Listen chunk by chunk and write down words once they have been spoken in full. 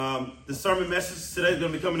The sermon message today is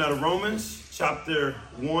going to be coming out of Romans chapter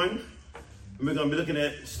 1. And we're going to be looking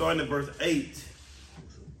at starting at verse 8.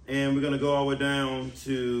 And we're going to go all the way down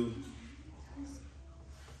to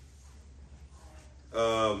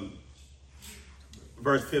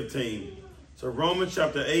verse 15. So Romans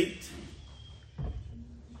chapter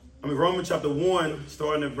 1,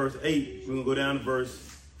 starting at verse 8. We're going to go down to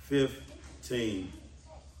verse 15.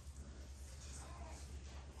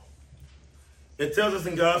 It tells us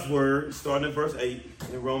in God's word, starting at verse 8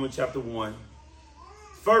 in Romans chapter 1.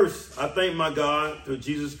 First, I thank my God through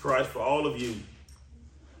Jesus Christ for all of you.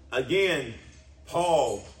 Again,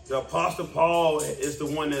 Paul, the Apostle Paul is the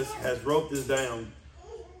one that has wrote this down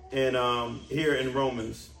here in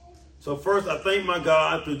Romans. So first, I thank my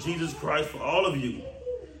God through Jesus Christ for all of you,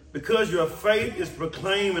 because your faith is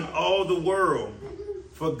proclaimed in all the world.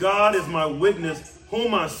 For God is my witness,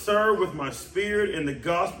 whom I serve with my spirit in the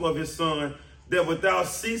gospel of his Son, that without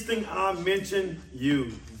ceasing I mention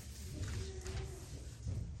you.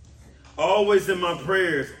 Always in my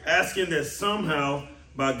prayers, asking that somehow,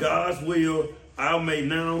 by God's will, I may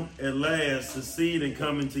now at last succeed in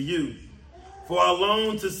coming to you. For I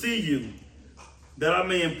long to see you, that I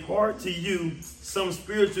may impart to you some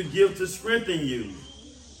spiritual gift to strengthen you.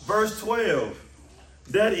 Verse 12,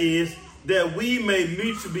 that is, that we may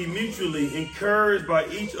be mutually encouraged by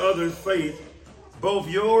each other's faith, both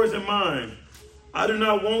yours and mine. I do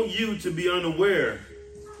not want you to be unaware,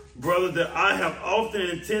 brother, that I have often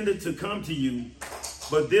intended to come to you,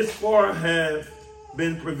 but thus far have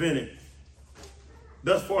been prevented,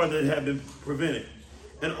 in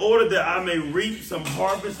order that I may reap some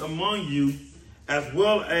harvest among you, as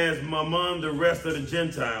well as among the rest of the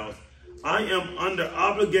Gentiles. I am under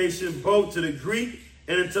obligation both to the Greek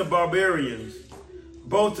and to barbarians,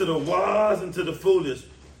 both to the wise and to the foolish.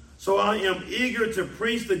 So I am eager to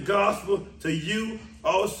preach the gospel to you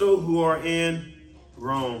also who are in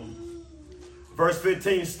Rome. Verse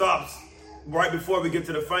 15 stops right before we get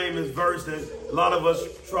to the famous verse that a lot of us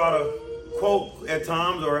try to quote at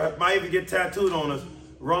times, or might even get tattooed on us,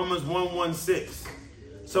 Romans 1:16.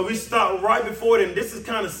 So we stop right before it, and this is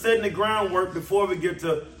kind of setting the groundwork before we get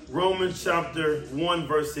to Romans chapter 1,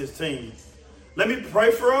 verse 16. Let me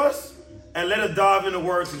pray for us, and let us dive in the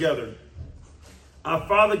word together. Our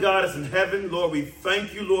Father God is in heaven. Lord, we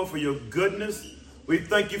thank you, Lord, for your goodness. We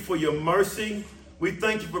thank you for your mercy. We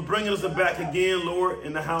thank you for bringing us back again, Lord,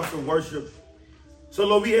 in the house of worship. So,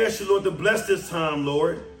 Lord, we ask you, Lord, to bless this time,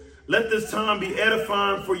 Lord. Let this time be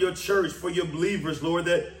edifying for your church, for your believers, Lord,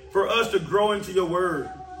 that for us to grow into your word,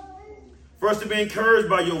 for us to be encouraged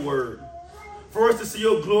by your word, for us to see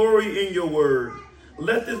your glory in your word.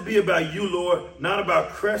 Let this be about you, Lord, not about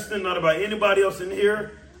Creston, not about anybody else in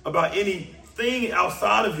here, about anything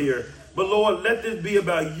outside of here. But Lord, let this be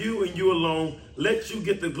about you and you alone. Let you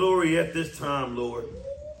get the glory at this time, Lord.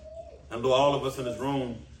 And Lord, all of us in this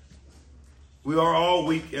room, we are all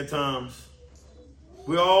weak at times.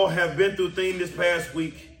 We all have been through things this past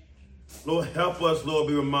week. Lord, help us, Lord,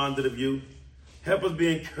 be reminded of you. Help us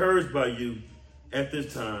be encouraged by you at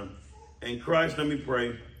this time. In Christ, let me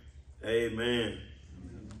pray. Amen.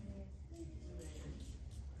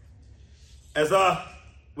 As I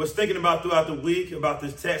was thinking about throughout the week about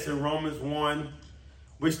this text in Romans 1,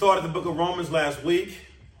 we started the book of Romans last week,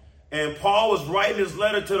 and Paul was writing his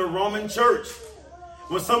letter to the Roman church.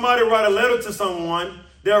 When somebody write a letter to someone,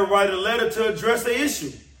 they'll write a letter to address an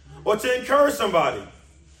issue or to encourage somebody.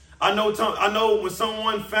 I know when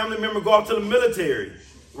someone, family member, go off to the military,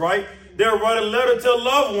 right? They'll write a letter to a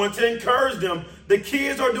loved one to encourage them. The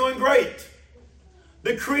kids are doing great.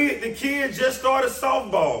 The kids just started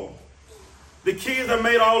softball. The kids are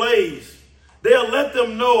made all A's. They'll let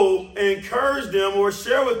them know and encourage them or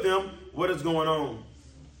share with them what is going on.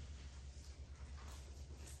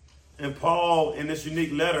 And Paul, in this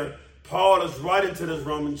unique letter, Paul is writing to this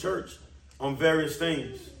Roman church on various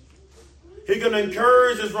things. He's going to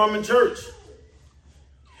encourage this Roman church.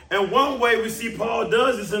 And one way we see Paul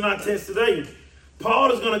does this in our text today,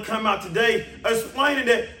 Paul is going to come out today explaining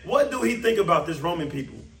that what do he think about this Roman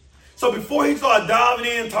people. So before he starts diving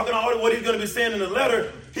in, talking about what he's going to be saying in the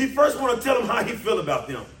letter, he first want to tell them how he feel about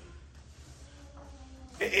them.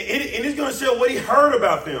 And he's going to share what he heard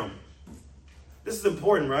about them. This is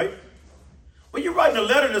important, right? When you're writing a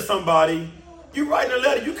letter to somebody, you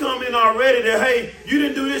come in already that, hey, you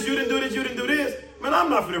didn't do this, you didn't do this, you didn't do this. Man, I'm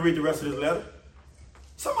not going to read the rest of this letter.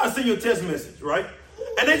 Somebody send you a text message, right?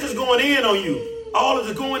 And they just going in on you. All of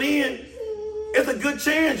it going in, it's a good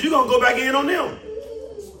chance you're going to go back in on them.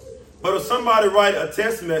 But if somebody write a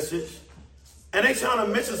text message and they trying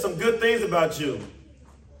to mention some good things about you,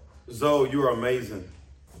 Zoe, you're amazing.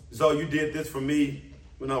 Zoe, you did this for me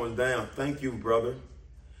when I was down. Thank you, brother.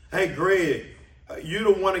 Hey, Greg, you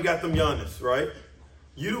the one that got them Giannis, right?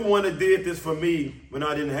 You the one that did this for me when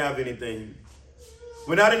I didn't have anything.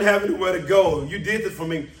 When I didn't have anywhere to go, you did this for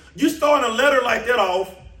me. You starting a letter like that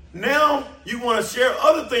off. Now you want to share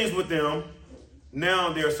other things with them.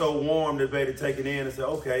 Now they're so warm that they take it in and say,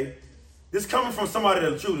 okay, this coming from somebody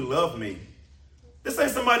that truly loves me. This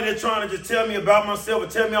ain't somebody that's trying to just tell me about myself or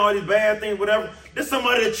tell me all these bad things, whatever. This is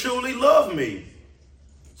somebody that truly loves me.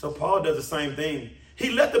 So Paul does the same thing. He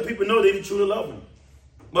let the people know that he truly loves them.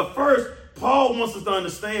 But first, Paul wants us to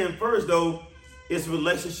understand first, though, his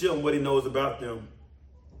relationship and what he knows about them.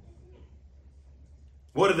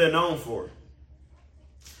 What are they known for?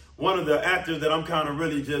 One of the actors that I'm kind of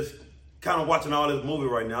really just kind of watching all this movie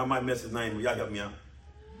right now, I might mess his name, but y'all help me out.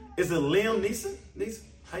 Is it Liam Neeson?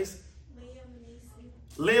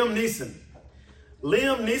 Liam Neeson.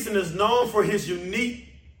 Liam Neeson is known for his unique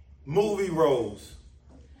movie roles.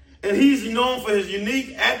 And he's known for his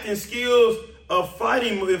unique acting skills of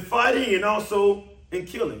fighting and also in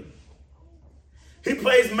killing. He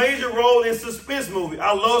plays major role in suspense movie.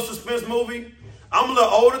 I love suspense movie. I'm a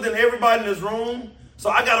little older than everybody in this room,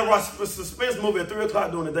 so I got to watch a suspense movie at 3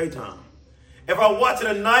 o'clock during the daytime. If I watch it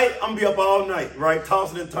at night, I'm going to be up all night, right,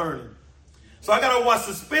 tossing and turning. So I got to watch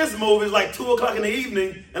suspense movies like 2 o'clock in the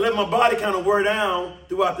evening and let my body kind of wear down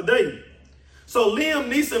throughout the day. So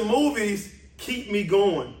Liam Neeson movies keep me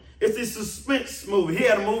going. It's a suspense movie. He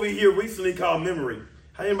had a movie here recently called Memory.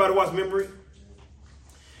 Anybody watch Memory?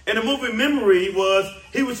 And the movie Memory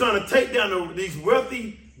he was trying to take down these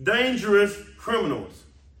wealthy, dangerous criminals,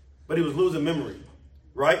 but he was losing memory,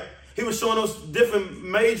 right? He was showing us different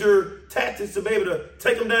major tactics to be able to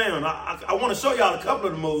take them down. I want to show y'all a couple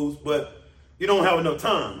of the moves, but you don't have enough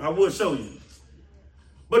time. I will show you.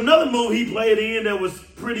 But another movie he played in that was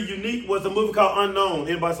pretty unique was a movie called Unknown.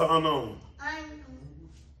 Anybody saw Unknown?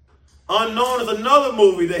 Unknown is another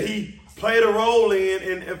movie that he played a role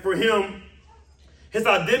in, and for him, his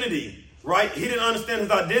identity, right? He didn't understand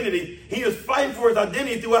his identity. He was fighting for his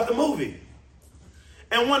identity throughout the movie.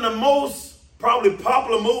 And one of the most probably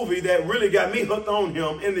popular movie that really got me hooked on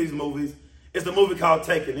him in these movies is the movie called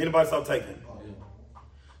Taken. Anybody saw Taken? Oh, yeah.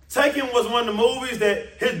 Taken was one of the movies that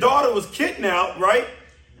his daughter was kidnapped, right?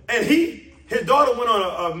 And his daughter went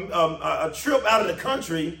on a trip out of the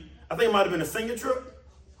country. I think it might have been a senior trip.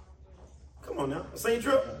 Come on now, a senior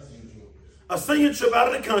trip? A senior trip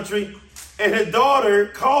out of the country, and his daughter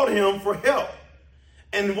called him for help.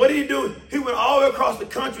 And what did he do? He went all the way across the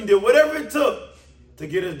country and did whatever it took to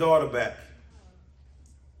get his daughter back.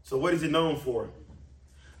 So what is he known for?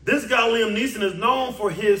 This guy, Liam Neeson, is known for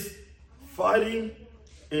his fighting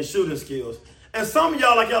and shooting skills. And some of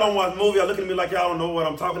y'all, like y'all don't watch movies, y'all looking at me like y'all don't know what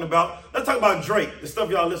I'm talking about. Let's talk about Drake, the stuff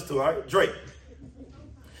y'all listen to, all right? Drake.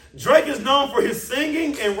 Drake is known for his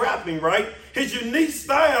singing and rapping, right? His unique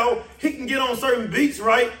style, he can get on certain beats,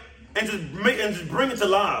 right? And just bring it to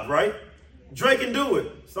life, right? Drake can do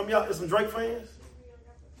it. Some of y'all are some Drake fans?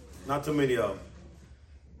 Not too many of them.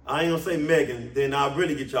 I ain't gonna say Megan, then I'll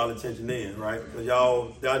really get y'all attention then, right? Because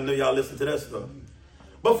I know y'all listen to that stuff.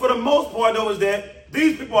 But for the most part, though, is that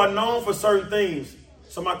these people are known for certain things.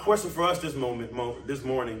 So my question for us this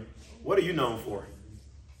morning, what are you known for?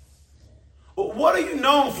 What are you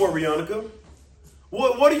known for, Rionica?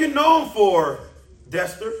 What are you known for,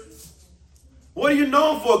 Dexter? What are you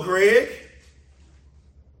known for, Greg?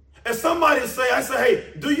 And somebody I say,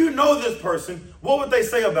 hey, do you know this person? What would they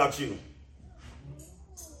say about you?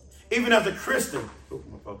 Even as a Christian.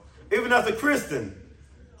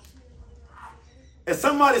 If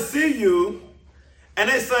somebody see you and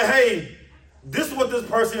they say, hey, this is what this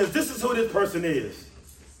person is. This is who this person is.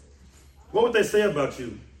 What would they say about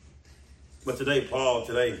you? But today, Paul's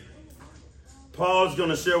going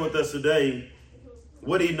to share with us today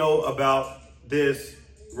what he know about this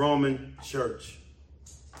Roman church.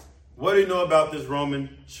 What do you know about this Roman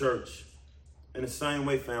church? In the same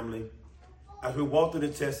way, family, as we walk through the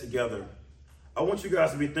test together, I want you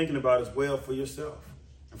guys to be thinking about as well for yourself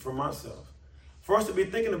and for myself. For us to be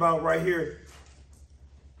thinking about right here,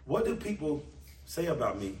 what do people say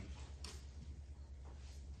about me?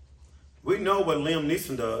 We know what Liam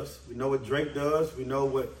Neeson does. We know what Drake does. We know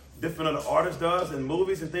what different other artists does in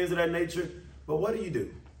movies and things of that nature. But what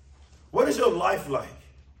do? What is your life like?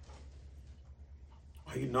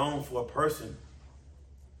 Are you known for a person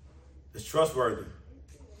that's trustworthy?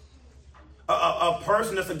 A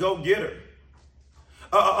person that's a go-getter?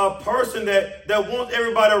 A person that wants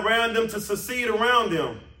everybody around them to succeed around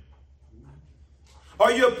them?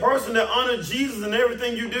 Are you a person that honors Jesus in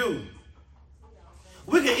everything you do?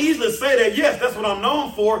 We can easily say that, yes, that's what I'm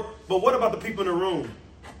known for, but what about the people in the room?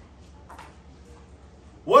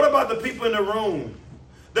 about the people in the room?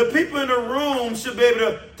 The people in the room should be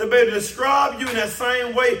able to describe you in that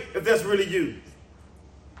same way if that's really you.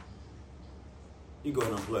 You go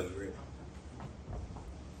ahead and unplug it, Rick.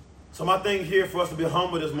 So my thing here for us to be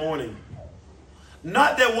humble this morning,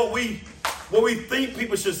 not that what we think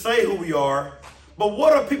people should say who we are, but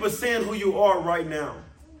what are people saying who you are right now?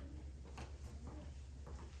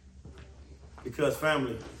 Because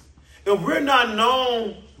family, if we're not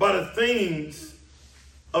known by the things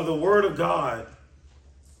of the Word of God,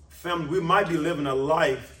 family, we might be living a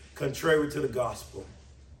life contrary to the gospel.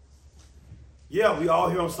 Yeah, we all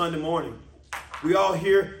here on Sunday morning. We all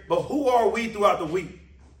here, but who are we throughout the week?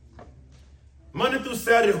 Monday through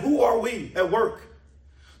Saturday, who are we at work?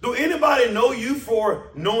 Do anybody know you for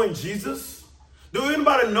knowing Jesus? Do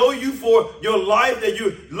anybody know you for your life, that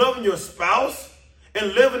you're loving your spouse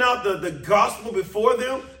and living out the gospel before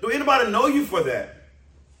them? Do anybody know you for that?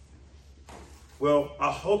 Well,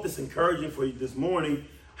 I hope it's encouraging for you this morning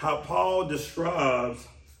how Paul describes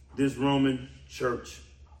this Roman church.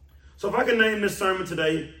 So if I can name this sermon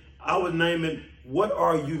today, I would name it, What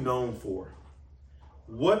Are You Known For?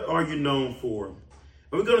 What are you known for? And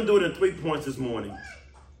we're going to do it in 3 points this morning.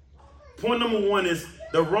 Point number 1 is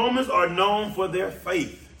the Romans are known for their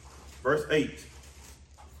faith. Verse 8.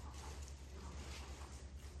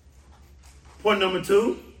 Point number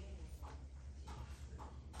 2.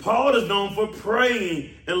 Paul is known for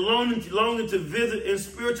praying and longing to visit in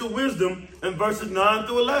spiritual wisdom in verses 9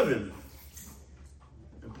 through 11.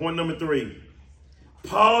 And point number 3.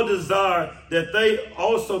 Paul desired that they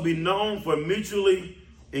also be known for mutually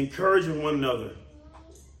encouraging one another.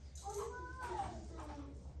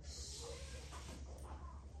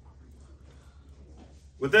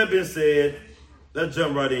 With that being said, let's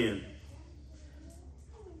jump right in.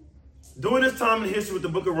 During this time in history with the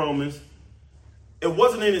book of Romans, it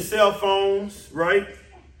wasn't any cell phones, right?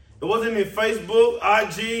 It wasn't any Facebook,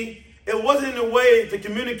 IG. It wasn't any way to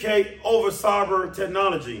communicate over cyber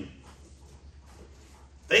technology.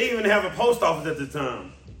 They didn't even have a post office at the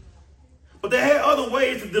time. But they had other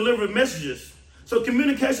ways to deliver messages. So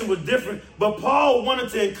communication was different. But Paul wanted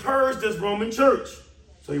to encourage this Roman church.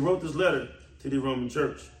 So he wrote this letter to the Roman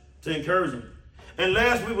church to encourage them. And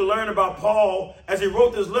last week we learned about Paul. As he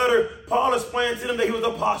wrote this letter, Paul explained to them that he was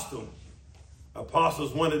an apostle.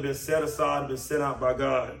 Apostles, one that had been set aside, been sent out by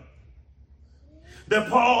God. Then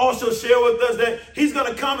Paul also shared with us that he's going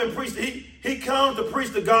to come and preach. He comes to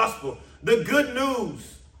preach the gospel, the good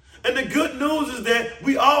news. And the good news is that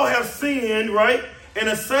we all have sinned, right? And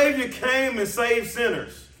a Savior came and saved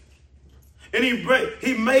sinners. And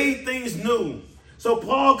he made things new. So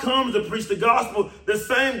Paul comes to preach the gospel, the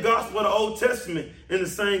same gospel of the Old Testament and the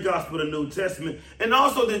same gospel of the New Testament. And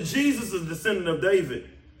also that Jesus is the descendant of David.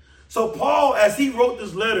 So Paul, as he wrote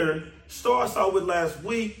this letter, starts out with last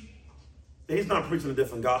week, that he's not preaching a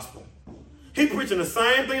different gospel. He's preaching the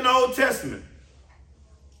same thing in the Old Testament.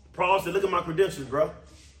 Paul said, look at my credentials, bro.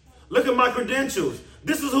 Look at my credentials.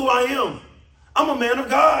 This is who I am. I'm a man of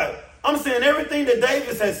God. I'm saying everything that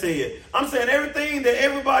David has said. I'm saying everything that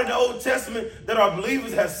everybody in the Old Testament that our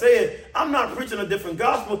believers have said. I'm not preaching a different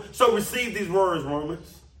gospel, so receive these words,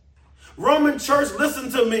 Romans. Roman church, listen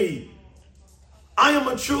to me. I am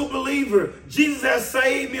a true believer. Jesus has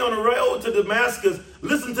saved me on the road to Damascus.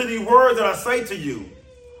 Listen to these words that I say to you.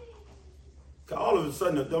 All of a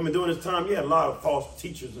sudden, during this time, you had a lot of false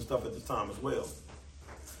teachers and stuff at this time as well.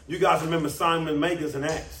 You guys remember Simon Magus and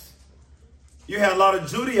Acts. You had a lot of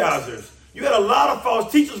Judaizers. You had a lot of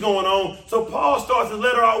false teachers going on. So Paul starts his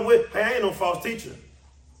letter out with, hey, I ain't no false teacher.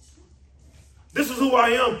 This is who I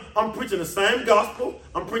am. I'm preaching the same gospel.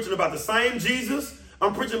 I'm preaching about the same Jesus.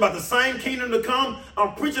 I'm preaching about the same kingdom to come.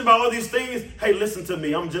 I'm preaching about all these things. Hey, listen to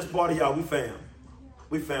me. I'm just part of y'all. We fam.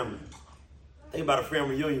 We family. Think about a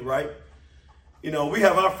family reunion, right? You know, we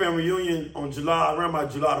have our family reunion on around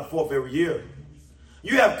about July the 4th every year.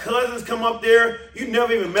 You have cousins come up there. You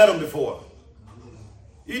never even met them before.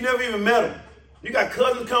 You never even met them. You got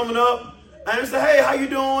cousins coming up, and they say, hey, how you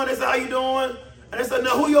doing? They say, how you doing? And they say,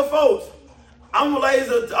 now, who your folks? I'm related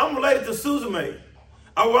to Suzume.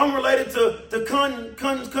 I'm related to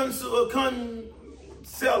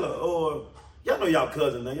Seller, or y'all know y'all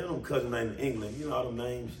cousin name. Y'all know cousin name in England. You know all them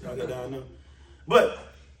names y'all got down there. But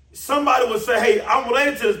somebody would say, hey, I'm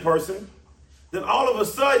related to this person. Then all of a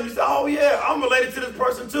sudden you say, oh yeah, I'm related to this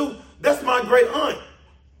person too. That's my great aunt.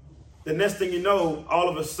 The next thing you know, all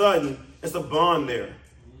of a sudden, it's a bond there.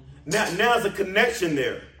 Now there's a connection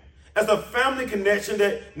there. It's a family connection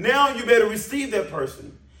that now you better receive that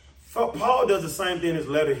person. Paul does the same thing in his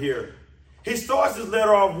letter here. He starts his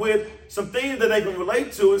letter off with some things that they can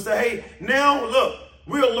relate to and say, hey, now look,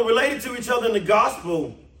 we're related to each other in the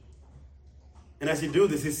gospel. And as he do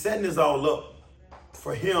this, he's setting this all up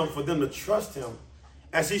for them to trust him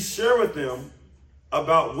as he share with them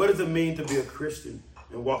about what does it mean to be a Christian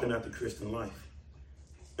and walking out the Christian life.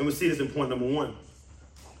 And we see this in point number 1.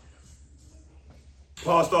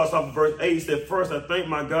 Paul starts off in verse 8. He said, "First, I thank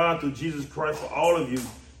my God through Jesus Christ for all of you,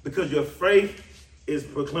 because your faith is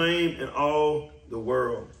proclaimed in all the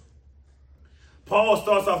world." Paul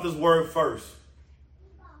starts off this word first.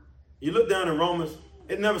 You look down in Romans,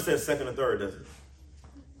 it never says second or third, does it?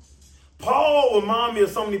 Paul reminds me of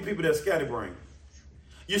so many people that are scatterbrained.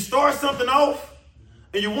 You start something off,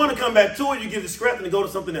 and you want to come back to it, you get distracted and go to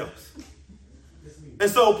something else. And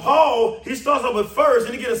so Paul, he starts off with first,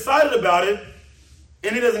 and he gets excited about it,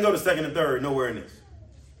 and he doesn't go to second and third, nowhere in this.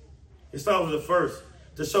 He starts with the first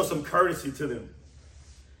to show some courtesy to them.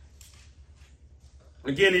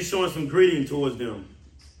 Again, he's showing some greeting towards them.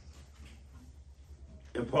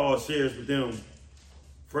 And Paul shares with them,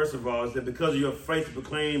 first of all, is that because of your faith to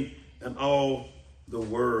proclaim in all the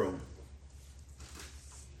world.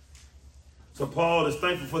 So Paul is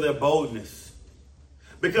thankful for their boldness.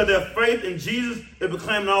 Because their faith in Jesus is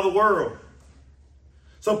proclaimed in all the world.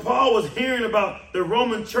 So Paul was hearing about the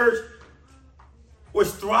Roman church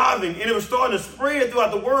was thriving and it was starting to spread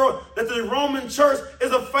throughout the world, that the Roman church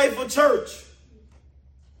is a faithful church.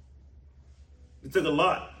 It took a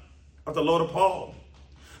lot of the Lord of Paul.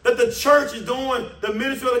 That the church is doing the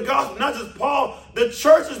ministry of the gospel. Not just Paul. The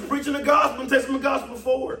church is preaching the gospel and taking the gospel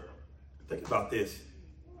forward. Think about this.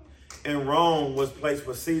 And Rome was the place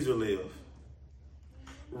where Caesar lived.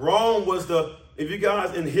 Rome was if you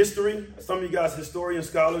guys in history, some of you guys historian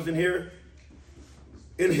scholars in here,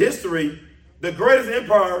 in history, the greatest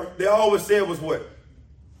empire they always said was what?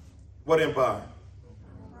 What empire?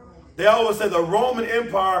 They always said the Roman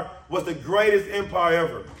Empire was the greatest empire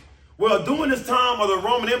ever. Well, during this time of the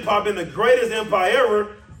Roman Empire being the greatest empire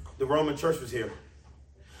ever, the Roman church was here.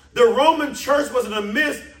 The Roman church was in the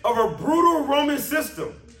midst of a brutal Roman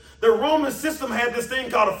system. The Roman system had this thing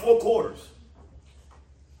called the 4 quarters.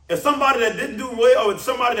 If somebody that didn't do well, or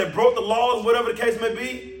somebody that broke the laws, whatever the case may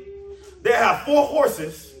be, they have 4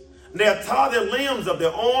 horses. They'll tie their limbs up,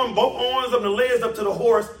 their arm, both arms up, the legs up to the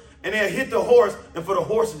horse, and they'll hit the horse, and for the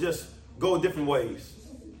horse to just go different ways.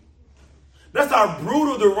 That's how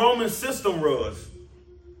brutal the Roman system was.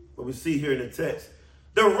 What we see here in the text.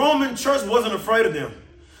 The Roman church wasn't afraid of them.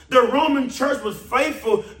 The Roman church was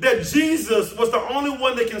faithful that Jesus was the only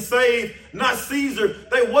one that can save, not Caesar.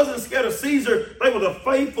 They wasn't scared of Caesar. They were the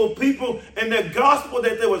faithful people, and the gospel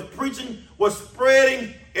that they was preaching was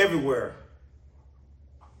spreading everywhere.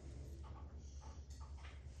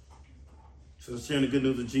 So they're sharing the good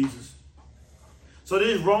news of Jesus. So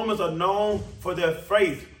these Romans are known for their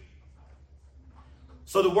faith.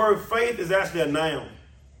 So the word faith is actually a noun.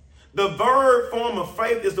 The verb form of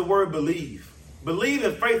faith is the word believe. Believe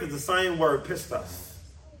and faith is the same word, pistos.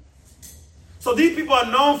 So these people are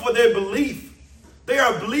known for their belief. They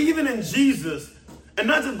are believing in Jesus. And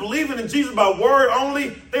not just believing in Jesus by word only.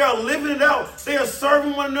 They are living it out. They are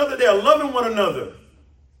serving one another. They are loving one another.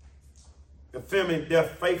 And family, their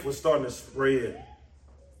faith was starting to spread.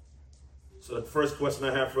 So the first question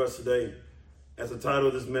I have for us today, as the title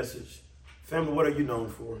of this message, family, what are you known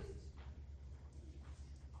for?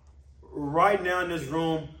 Right now in this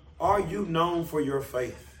room, are you known for your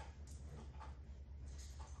faith?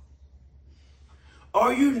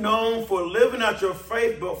 Are you known for living out your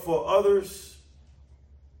faith, but for others?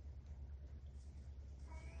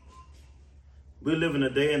 We live in a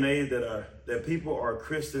day and age that people are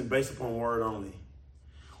Christian based upon word only.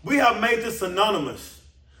 We have made this synonymous.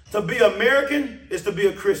 To be American is to be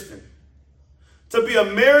a Christian. To be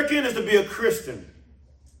American is to be a Christian.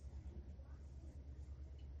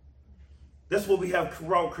 That's what we have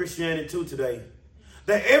brought Christianity to today.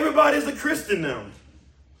 That everybody's a Christian now.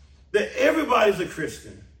 That everybody's a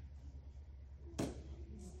Christian.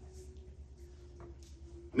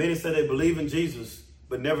 Many say they believe in Jesus,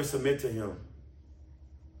 but never submit to him.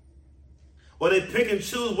 Or they pick and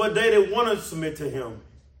choose what day they want to submit to him.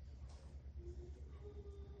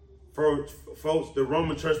 Folks, the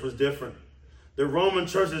Roman church was different. The Roman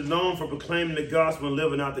church is known for proclaiming the gospel and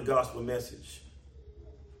living out the gospel message.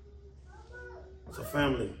 So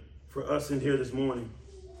family, for us in here this morning,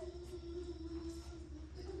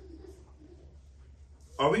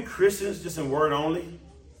 are we Christians just in word only?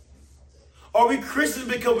 Are we Christians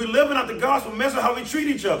because we're living out the gospel message, how we treat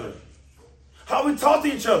each other, how we talk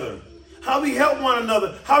to each other, how we help one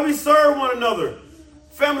another, how we serve one another?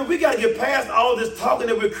 Family, we got to get past all this talking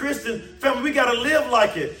that we're Christian. Family, we got to live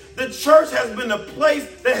like it. The church has been a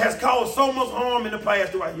place that has caused so much harm in the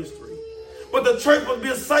past throughout history. But the church must be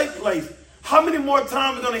a safe place. How many more times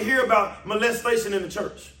are we going to hear about molestation in the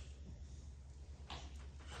church?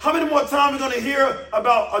 How many more times are we going to hear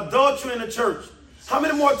about adultery in the church? How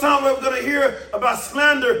many more times are we going to hear about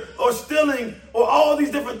slander or stealing or all these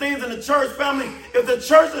different things in the church, family? If the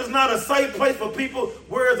church is not a safe place for people,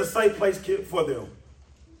 where is a safe place for them?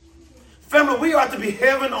 Family, we are to be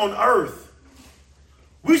heaven on earth.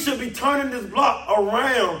 We should be turning this block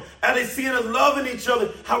around as they seeing us loving each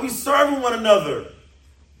other, how we serving one another.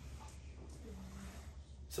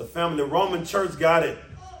 So family, the Roman church got it.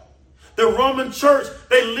 The Roman church,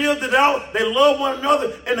 they lived it out. They loved one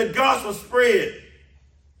another, and the gospel spread.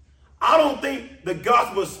 I don't think the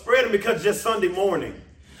gospel was spreading because just Sunday morning.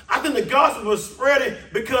 I think the gospel was spreading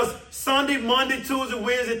because Sunday, Monday, Tuesday,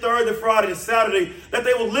 Wednesday, Thursday, Friday, and Saturday, that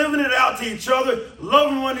they were living it out to each other,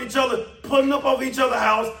 loving one another, putting up over each other's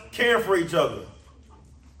house, caring for each other.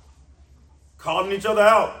 Calling each other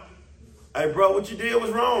out. Hey, bro, what you did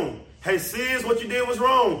was wrong. Hey, sis, what you did was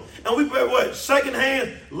wrong. And we what? Shaking hands,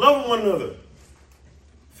 loving one another.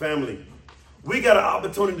 Family, we got an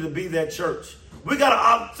opportunity to be that church. We got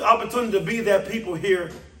an opportunity to be that people here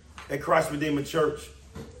at Christ Redeemer Church.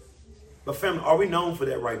 But family, are we known for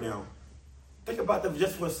that right now? Think about that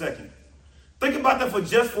just for a second. Think about that for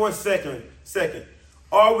just for a second.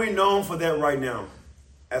 Are we known for that right now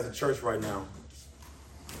as a church right now?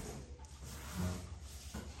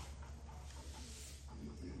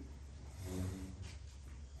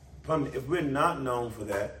 If we're not known for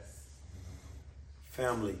that,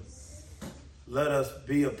 family, let us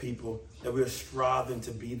be a people that we're striving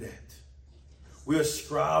to be that. We are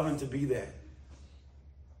striving to be that.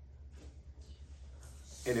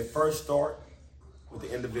 And it first starts with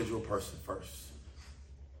the individual person first.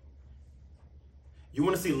 You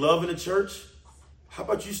want to see love in the church? How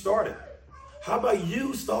about you start it? How about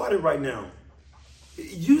you start it right now?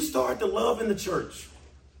 You start the love in the church.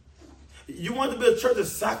 You want to be a church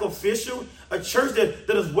that's sacrificial, a church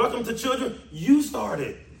that is welcome to children? You start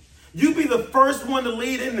it. You be the first one to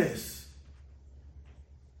lead in this.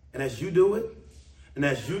 And as you do it, and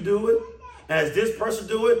as you do it, and as this person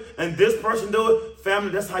do it, and this person do it,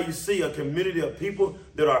 family, that's how you see a community of people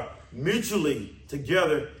that are mutually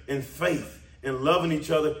together in faith and loving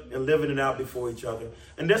each other and living it out before each other.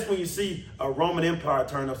 And that's when you see a Roman Empire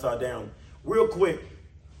turn upside down. Real quick,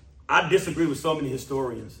 I disagree with so many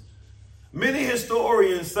historians. Many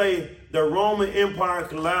historians say the Roman Empire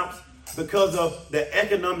collapsed because of the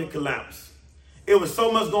economic collapse. It was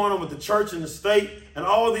so much going on with the church and the state and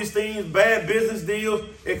all these things, bad business deals,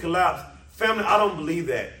 it collapsed. Family, I don't believe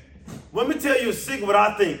that. Let me tell you a secret what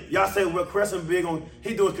I think. Y'all say, well, Crescent big on,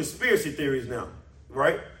 he doing conspiracy theories now,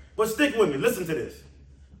 right? But stick with me. Listen to this.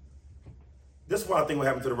 This is what I think what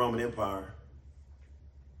happened to the Roman Empire.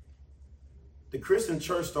 The Christian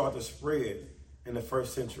church started to spread in the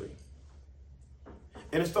first century.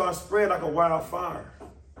 And it started to spread like a wildfire.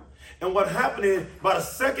 And what happened is, by the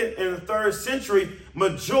second and the third century,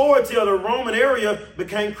 majority of the Roman area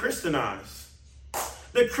became Christianized.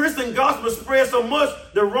 The Christian gospel spread so much,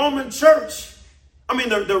 the Roman church,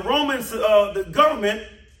 the Romans, the government,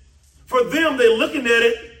 for them, they're looking at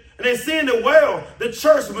it and they're seeing that, well, the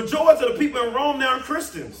church, the majority of the people in Rome now are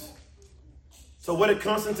Christians. So what did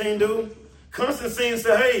Constantine do? Constantine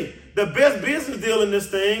said, hey, the best business deal in this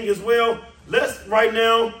thing is, well, let's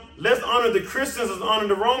honor the Christians, let's honor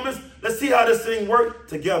the Romans. Let's see how this thing works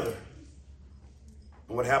together.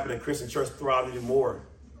 And what happened in Christian church thrived even more.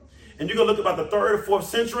 And you can look about the 3rd or 4th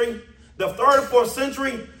century. The 3rd or 4th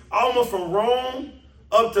century, almost from Rome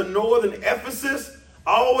up to northern Ephesus,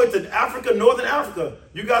 all the way to Africa, northern Africa.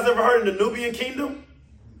 You guys ever heard of the Nubian kingdom?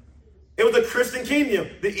 It was a Christian kingdom.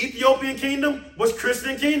 The Ethiopian kingdom was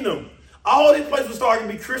Christian kingdom. All these places were starting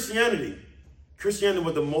to be Christianity. Christianity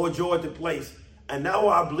was the majority place. And now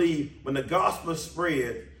I believe when the gospel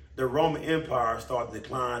spread, the Roman Empire started to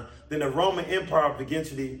decline. Then the Roman Empire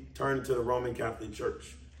eventually turned into the Roman Catholic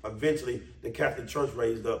Church. Eventually, the Catholic Church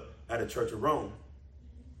raised up at the Church of Rome.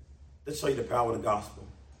 Let's show you the power of the gospel.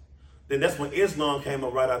 Then that's when Islam came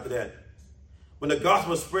up right after that. When the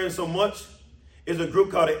gospel was spreading so much, there's a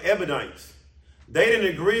group called the Ebionites. They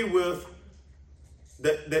didn't agree with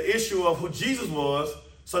the issue of who Jesus was,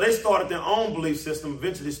 so they started their own belief system,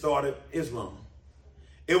 eventually started Islam.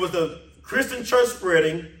 It was the Christian church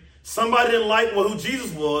spreading. Somebody didn't like who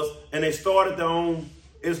Jesus was, and they started their own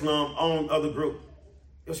Islam, own other group.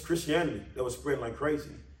 It was Christianity that was spreading like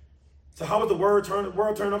crazy. So how was the world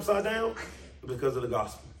turned upside down? Because of the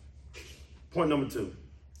gospel. Point number 2.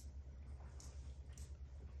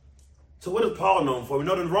 So what is Paul known for? We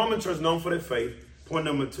know the Roman church is known for their faith. Point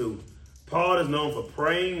number 2. Paul is known for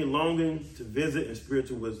praying and longing to visit in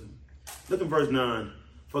spiritual wisdom. Look at verse 9.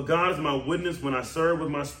 For God is my witness when I serve with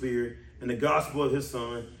my spirit in the gospel of his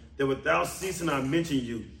Son, that without ceasing I mention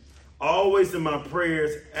you, always in my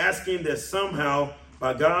prayers, asking that somehow,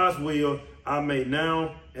 by God's will, I may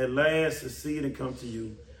now at last succeed and come to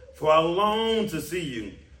you. For I long to see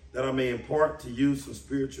you, that I may impart to you some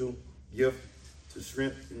spiritual gift to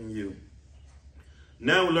strengthen you.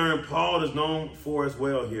 Now we learn Paul is known for as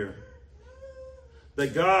well here,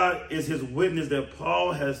 that God is his witness that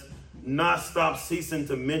Paul has not stopped ceasing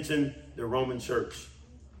to mention the Roman church.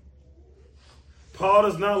 Paul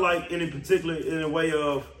is not like any particular in a way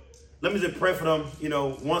of, let me just pray for them,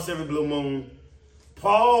 once every blue moon.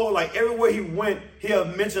 Paul, like everywhere he went, he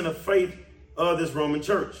had mentioned the faith of this Roman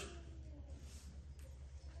church.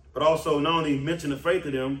 But also, not only mentioned the faith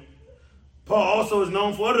of them, Paul also is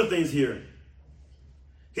known for other things here.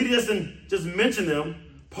 He doesn't just mention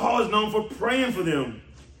them. Paul is known for praying for them.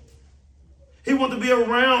 He wants to be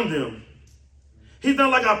around them. He's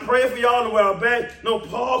not like, I prayed for y'all a while back. No,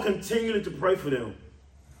 Paul continued to pray for them.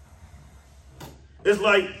 It's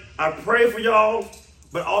like, I pray for y'all,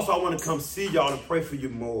 but also I want to come see y'all and pray for you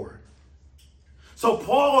more. So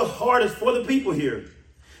Paul's heart is for the people here.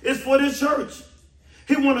 It's for this church.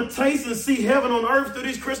 He wants to taste and see heaven on earth through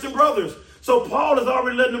these Christian brothers. So Paul is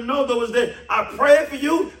already letting them know, though, is that I prayed for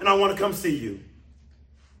you and I want to come see you.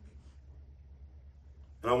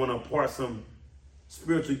 And I want to impart some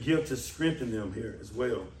spiritual gift to strengthen them here as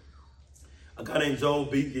well. A guy named Joel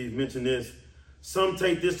Beeke mentioned this. Some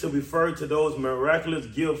take this to refer to those miraculous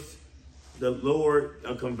gifts the Lord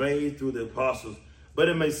conveyed through the apostles, but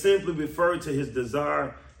it may simply refer to his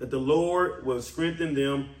desire that the Lord will strengthen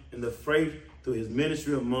them in the faith through his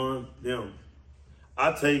ministry among them.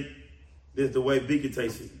 I take this the way Beeke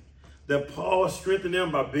takes it, that Paul strengthened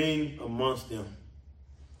them by being amongst them.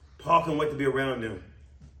 Paul can wait to be around them.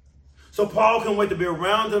 So Paul can wait to be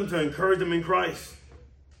around them to encourage them in Christ.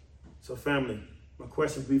 So family, my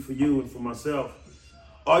question be for you and for myself.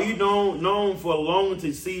 Are you known for longing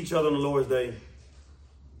to see each other on the Lord's day?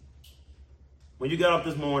 When you got up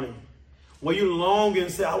this morning, when you long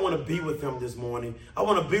and say, I want to be with them this morning. I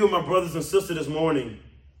want to be with my brothers and sisters this morning.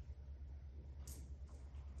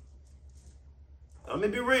 Let me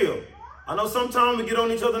be real. I know sometimes we get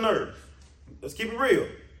on each other's nerves. Let's keep it real.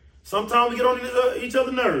 Sometimes we get on each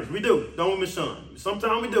other's nerves. We do. Don't we, Miss Sean?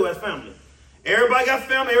 Sometimes we do as family. Everybody got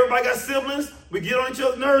family. Everybody got siblings. We get on each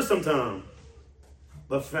other's nerves sometimes.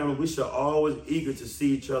 But family, we should always be eager to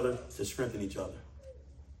see each other, to strengthen each other.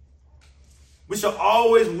 We should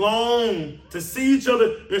always long to see each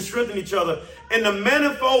other and strengthen each other. And the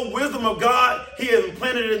manifold wisdom of God, he has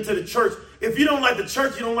implanted it into the church. If you don't like the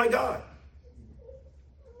church, you don't like God.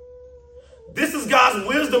 This is God's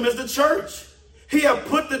wisdom as the church. He has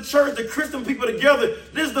put the church, the Christian people together.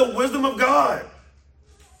 This is the wisdom of God.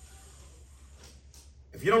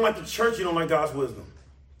 If you don't like the church, you don't like God's wisdom.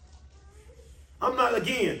 I'm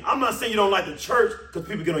not saying you don't like the church because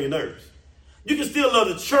people get on your nerves. You can still love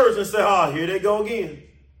the church and say, here they go again.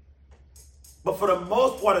 But for the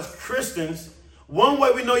most part, as Christians, one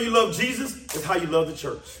way we know you love Jesus is how you love the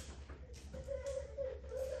church.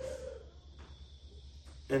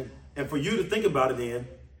 And for you to think about it then,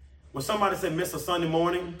 when somebody say miss a Sunday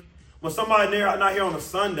morning, when somebody not here on a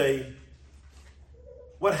Sunday,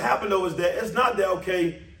 what happened though is that it's not that,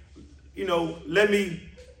 okay, let me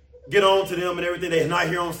get on to them and everything. They're not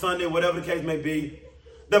here on Sunday, whatever the case may be.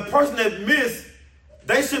 The person that missed,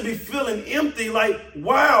 they should be feeling empty like,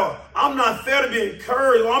 wow, I'm not there to be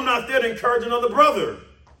encouraged, or I'm not there to encourage another brother.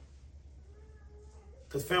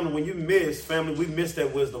 Because family, when you miss, we miss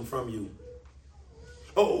that wisdom from you.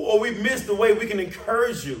 Or we miss the way we can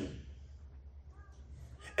encourage you.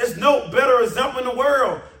 It's no better example in the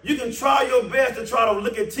world. You can try your best to try to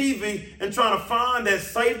look at TV and try to find that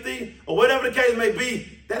safety or whatever the case may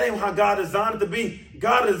be. That ain't how God designed it to be.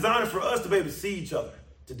 God designed it for us to be able to see each other,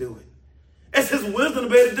 to do it. It's his wisdom to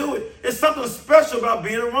be able to do it. It's something special about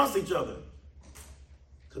being amongst each other.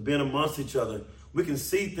 Because being amongst each other, we can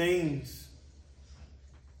see things.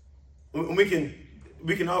 We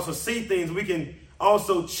can also see things. We can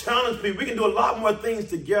also challenge people. We can do a lot more things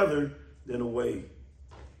together than away.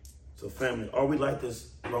 So family, are we like this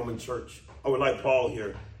Roman church? Are we like Paul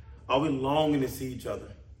here? Are we longing to see each other?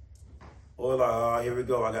 Or like, here we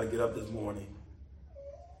go, I got to get up this morning.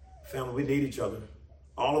 Family, we need each other.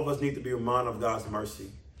 All of us need to be reminded of God's mercy,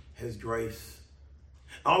 his grace.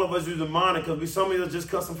 All of us need to be reminded because some of us just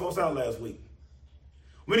cussed some folks out last week.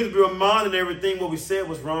 We need to be reminded everything what we said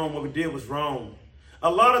was wrong, what we did was wrong. A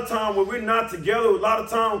lot of time when we're not together, a lot of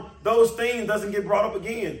time those things doesn't get brought up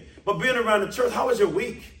again. But being around the church, how was your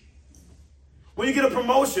week? When you get a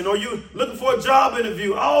promotion or you looking for a job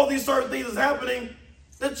interview, all these certain things is happening.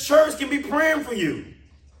 The church can be praying for you.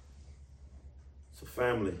 So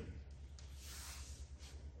family,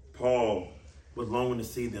 Paul was longing to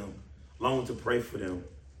see them, longing to pray for them.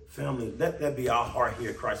 Family, let that be our heart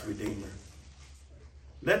here at Christ Redeemer.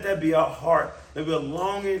 Let that be our heart, that we are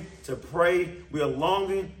longing to pray. We are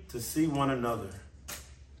longing to see one another.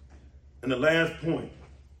 And the last point,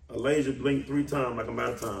 Elijah blinked 3 times like I'm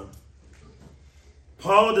out of time.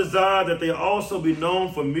 Paul desired that they also be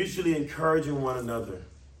known for mutually encouraging one another.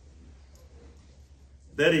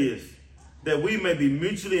 That is, that we may be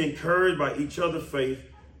mutually encouraged by each other's faith,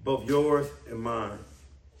 both yours and mine.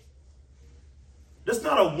 That's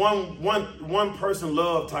not a one person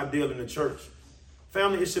love type deal in the church.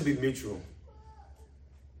 Family, it should be mutual.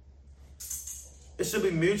 It should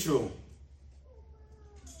be mutual.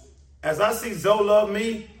 As I see Zoe love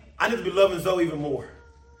me, I need to be loving Zoe even more.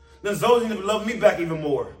 Then Zoe needs to love me back even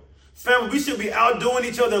more. Family, we should be outdoing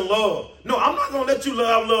each other in love. No, I'm not going to let you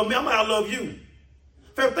love me. I'm going to outlove you.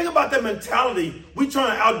 Family, think about that mentality. We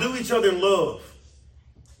trying to outdo each other in love.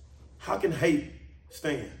 How can hate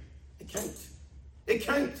stand? It can't. It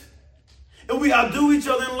can't. And we outdo each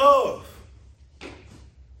other in love.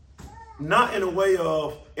 Not in a way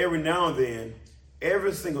of every now and then,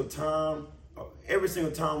 every single time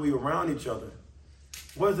we around each other.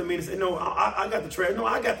 What does it mean to say, no, I got the trash. No,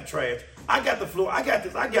 I got the trash. I got the floor. I got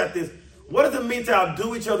this. What does it mean to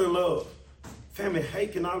outdo each other in love? Family,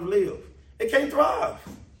 hate cannot live. It can't thrive.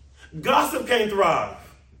 Gossip can't thrive.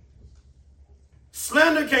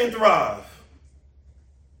 Slander can't thrive.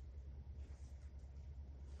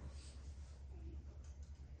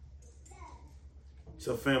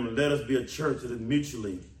 So family, let us be a church that is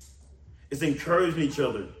mutually, it's encouraging each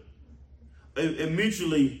other and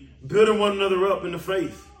mutually building one another up in the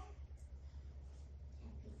faith.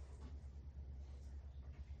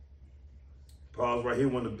 Paul's right here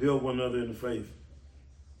wanting to build one another in the faith.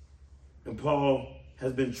 And Paul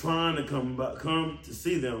has been trying to come to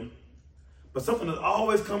see them, but something has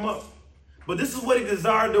always come up. But this is what he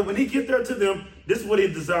desired to do. When he get there to them, this is what he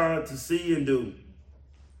desired to see and do.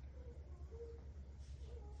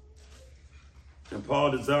 And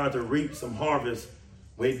Paul desired to reap some harvest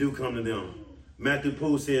when he do come to them. Matthew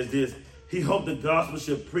Poole says this: he hoped the gospel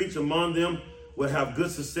should preach among them, would have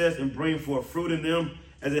good success and bring forth fruit in them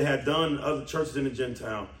as it had done in other churches in the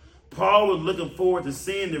Gentile. Paul was looking forward to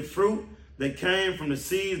seeing the fruit that came from the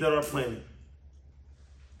seeds that are planted.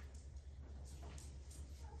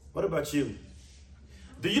 What about you?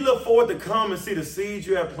 Do you look forward to come and see the seeds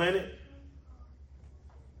you have planted?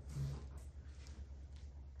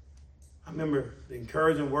 I remember the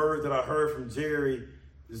encouraging words that I heard from Jerry,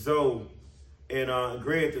 Zoe, and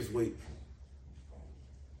Greg this week.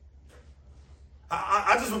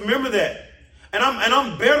 I just remember that. And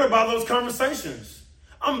I'm better by those conversations.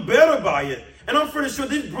 I'm better by it. And I'm pretty sure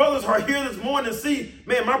these brothers are here this morning to see,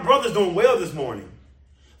 man, my brother's doing well this morning.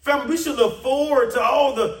 Family, we should look forward to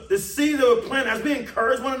all the seeds that we're planting as we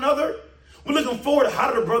encourage one another. We're looking forward to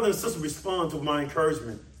how do the brother and sister respond to my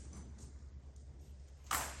encouragement.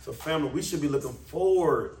 So family, we should be looking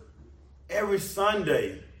forward every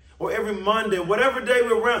Sunday or every Monday, whatever day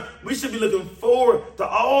we're around, we should be looking forward to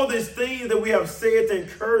all these things that we have said to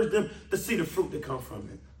encourage them to see the fruit that come from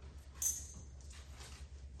it.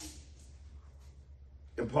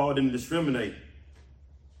 And Paul didn't discriminate.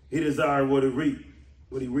 He desired what he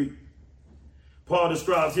reaped. Paul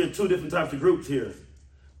describes here 2 different types of groups here.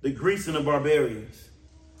 The Greeks and the barbarians.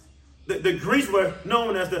 The Greeks were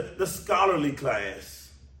known as the scholarly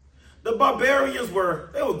class. The barbarians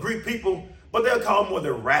were Greek people, but they'll call them more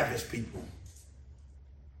the ravished people.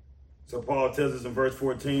 So Paul tells us in verse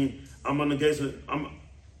 14, I'm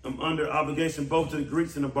under obligation both to the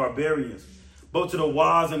Greeks and the barbarians, both to the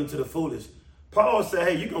wise and to the foolish. Paul said,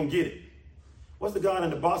 hey, you're going to get it. What's the guy in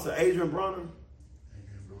the box of Adrian Bronner?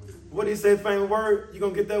 What did he say, famous word? You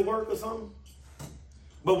going to get that work or something?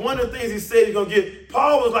 But one of the things he said you're going to get,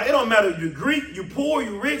 Paul was like, it don't matter if you're Greek, you're poor,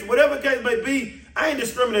 you're rich, whatever the case may be, I ain't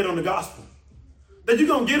discriminate on the gospel. That you're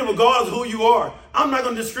going to get it regardless of who you are. I'm not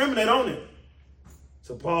going to discriminate on it.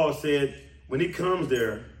 So Paul said when he comes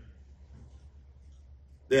there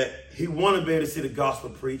that he want to be able to see the gospel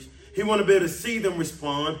preached. He want to be able to see them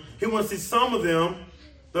respond. He wants to see some of them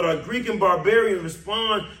that are Greek and barbarians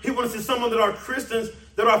respond. He wants to see some of them that are Christians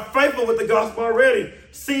that are faithful with the gospel already.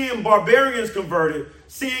 Seeing barbarians converted,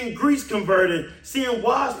 seeing Greeks converted, seeing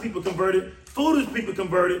wise people converted, foolish people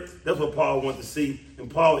converted. That's what Paul wants to see. And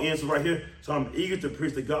Paul answers right here. So I'm eager to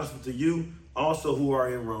preach the gospel to you also who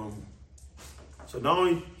are in Rome. So not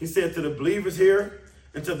only he said to the believers here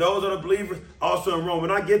and to those that are believers also in Rome.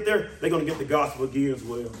 When I get there, they're going to get the gospel again as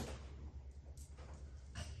well.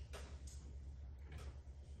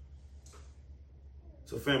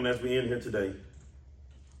 So family, as we end here today,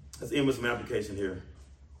 let's end with some application here.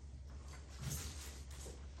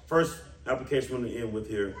 First application we're going to end with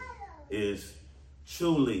here is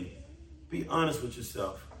truly be honest with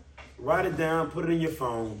yourself. Write it down, put it in your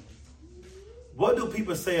phone. What do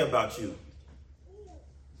people say about you?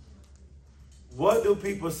 What do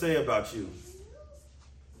people say about you?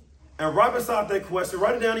 And right beside that question,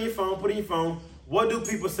 write it down in your phone, put it in your phone. What do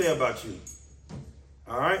people say about you?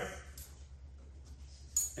 All right?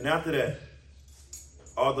 And after that,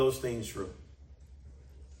 are those things true?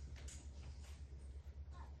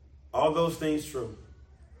 Are those things true?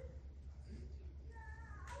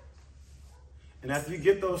 And after you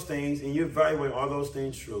get those things and you evaluate are those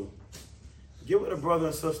things true, get with a brother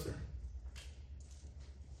and sister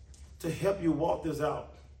to help you walk this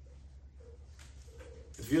out.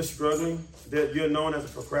 If you're struggling, that you're known as a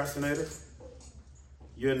procrastinator,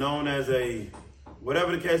 you're known as a,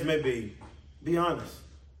 whatever the case may be honest.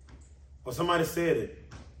 Or somebody said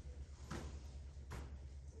it.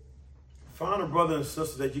 Find a brother and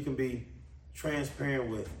sister that you can be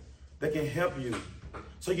transparent with, that can help you.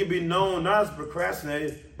 So you can be known not as a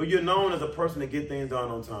procrastinator, but you're known as a person that get things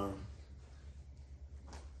done on time.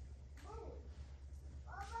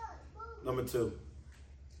 Number 2.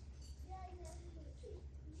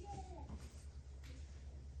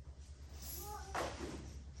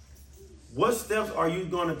 What steps are you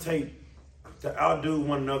going to take to outdo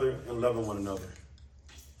one another and loving one another?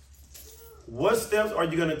 What steps are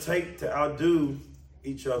you going to take to outdo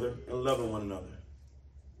each other and loving one another?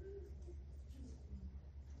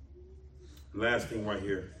 Last thing right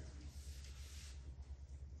here.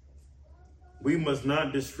 We must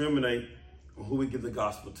not discriminate on who we give the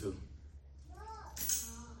gospel to.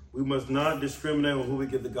 We must not discriminate on who we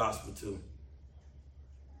give the gospel to.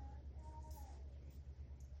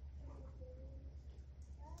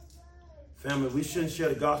 Family, we shouldn't share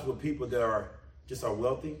the gospel with people that are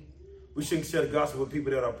wealthy. We shouldn't share the gospel with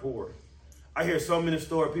people that are poor. I hear so many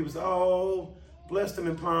stories. People say, oh, bless them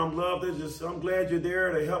in Palm Bluff. I'm glad you're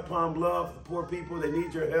there to help Palm Bluff, the poor people. They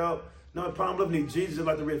need your help. No, Palm Bluff need Jesus just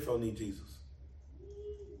like the rich folk need Jesus.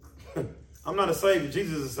 I'm not a savior.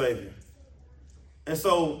 Jesus is a savior. And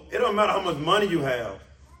so it don't matter how much money you have.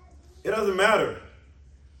 It doesn't matter.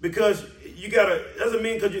 Because it doesn't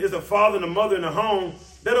mean because it's a father and a mother in the home,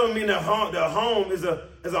 that doesn't mean that the home is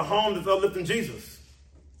a home that's uplifting Jesus.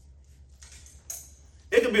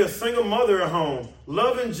 It could be a single mother at home,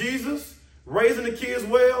 loving Jesus, raising the kids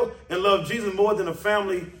well, and love Jesus more than a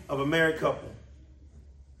family of a married couple.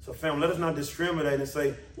 So family, let us not discriminate and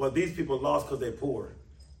say, well, these people lost because they're poor.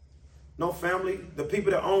 No, family, the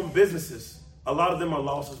people that own businesses, a lot of them are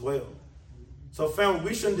lost as well. So family,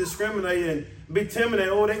 we shouldn't discriminate and be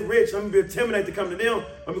intimidated. Oh, they rich. Let me be intimidated to come to them.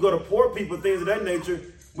 When we go to poor people, things of that nature,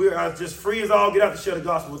 we are just free as all get out to share the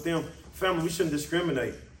gospel with them. Family, we shouldn't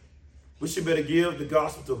discriminate. We should better give the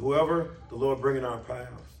gospel to whoever the Lord bring in our paths.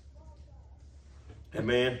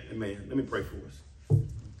 Amen. Amen. Let me pray for us.